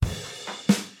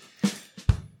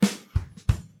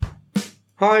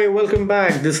Hi, welcome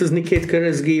back. This is Niket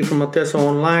Karesgi from Atyasa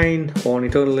Online on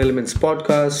Eternal Elements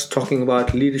podcast talking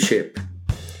about leadership.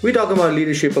 We talk about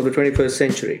leadership of the 21st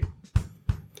century.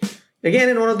 Again,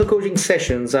 in one of the coaching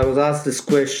sessions, I was asked this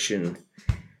question.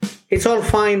 It's all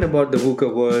fine about the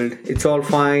VUCA world. It's all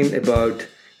fine about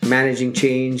managing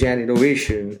change and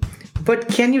innovation. But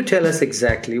can you tell us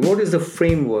exactly what is the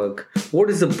framework, what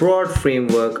is the broad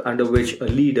framework under which a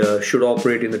leader should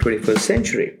operate in the 21st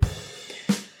century?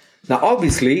 Now,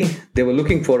 obviously, they were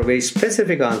looking for a very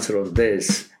specific answer on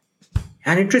this.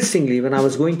 And interestingly, when I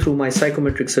was going through my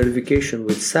psychometric certification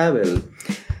with Saville,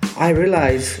 I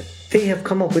realized they have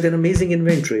come up with an amazing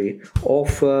inventory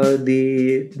of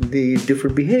the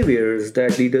different behaviors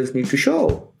that leaders need to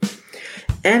show.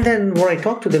 And then what I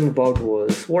talked to them about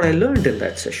was what I learned in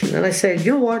that session. And I said,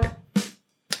 you know what?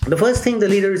 The first thing the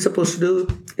leader is supposed to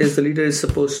do is the leader is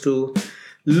supposed to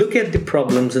look at the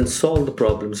problems and solve the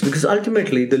problems, because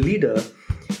ultimately the leader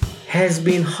has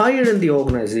been hired in the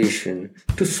organization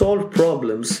to solve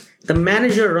problems. The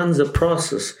manager runs a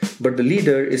process, but the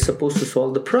leader is supposed to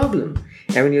solve the problem.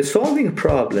 And when you're solving a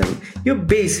problem, you're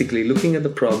basically looking at the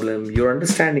problem, you're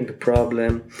understanding the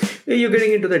problem, you're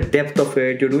getting into the depth of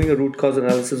it, you're doing a root cause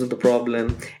analysis of the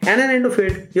problem, and at the end of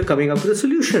it, you're coming up with a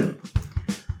solution.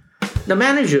 The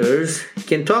managers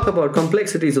can talk about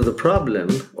complexities of the problem,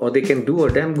 or they can do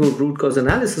a damn good root cause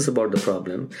analysis about the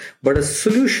problem, but a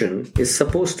solution is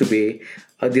supposed to be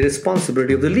the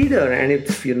responsibility of the leader. And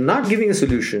if you're not giving a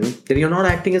solution, then you're not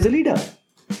acting as a leader.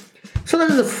 So that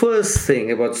is the first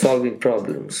thing about solving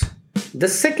problems. The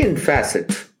second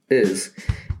facet is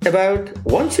about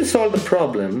once you solve the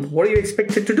problem, what are you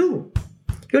expected to do?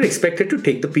 You're expected to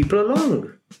take the people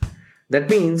along. That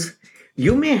means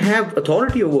you may have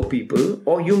authority over people,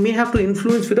 or you may have to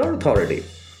influence without authority.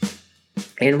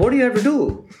 And what do you have to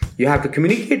do? You have to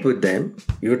communicate with them.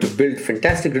 You have to build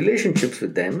fantastic relationships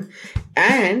with them.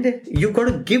 And you've got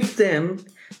to give them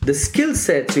the skill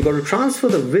sets. You've got to transfer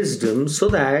the wisdom so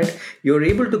that you're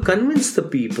able to convince the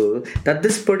people that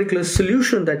this particular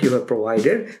solution that you have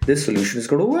provided, this solution is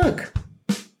going to work.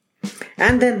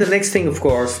 And then the next thing, of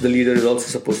course, the leader is also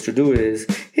supposed to do is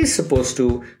he's supposed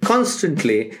to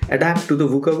constantly adapt to the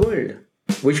VUCA world.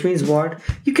 Which means what?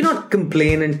 You cannot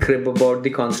complain and crib about the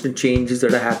constant changes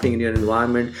that are happening in your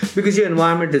environment, because your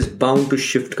environment is bound to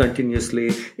shift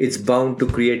continuously. It's bound to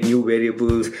create new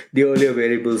variables. The earlier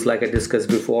variables, like I discussed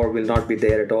before, will not be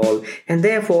there at all. And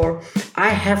therefore, I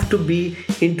have to be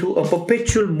into a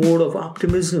perpetual mode of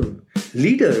optimism.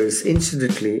 Leaders,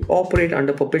 incidentally, operate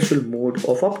under perpetual mode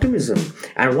of optimism.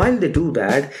 And while they do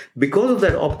that, because of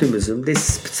that optimism, they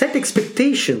set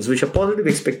expectations, which are positive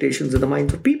expectations in the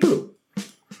minds of people.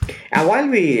 And while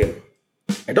we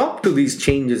adopt to these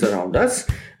changes around us,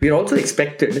 we are also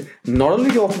expected not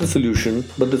only to offer the solution,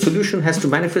 but the solution has to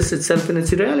manifest itself in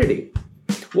its reality.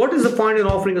 What is the point in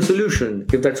offering a solution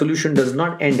if that solution does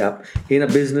not end up in a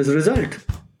business result?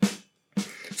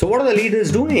 So what are the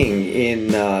leaders doing in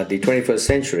the 21st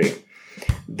century?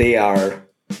 They are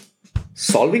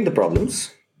solving the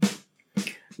problems.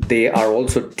 They are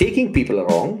also taking people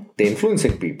along. They're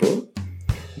influencing people.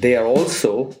 They are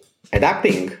also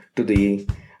adapting to the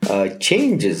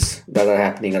changes that are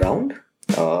happening around,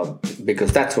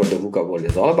 because that's what the VUCA world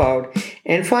is all about.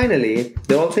 And finally,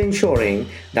 they're also ensuring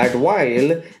that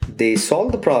while they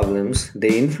solve the problems,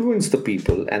 they influence the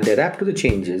people, and they adapt to the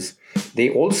changes, they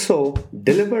also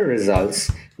deliver results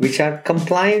which are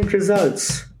compliant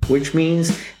results, which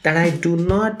means that I do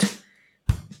not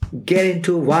get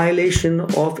into violation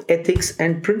of ethics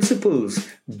and principles.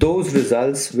 Those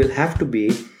results will have to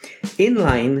be in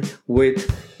line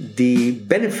with the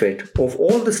benefit of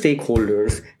all the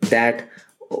stakeholders that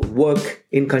work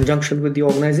in conjunction with the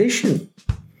organization.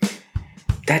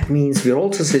 That means we're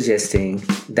also suggesting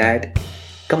that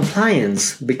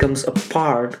compliance becomes a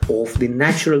part of the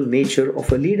natural nature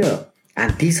of a leader.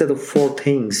 And these are the four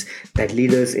things that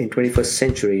leaders in 21st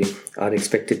century are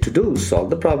expected to do: solve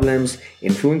the problems,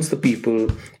 influence the people,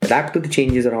 adapt to the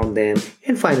changes around them,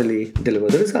 and finally deliver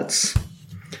the results.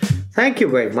 Thank you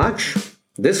very much.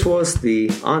 This was the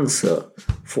answer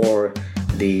for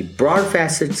the broad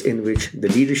facets in which the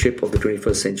leadership of the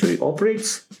 21st century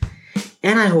operates.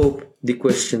 And I hope the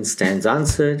question stands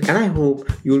answered, and I hope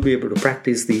you'll be able to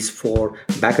practice these four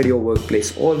back at your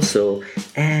workplace also.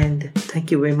 And thank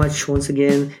you very much once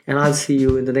again, and I'll see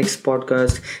you in the next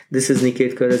podcast. This is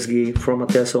Niket Karesgi from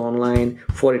Atyasa Online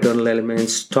for Eternal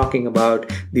Elements, talking about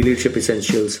the leadership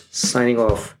essentials. Signing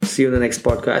off. See you in the next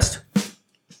podcast.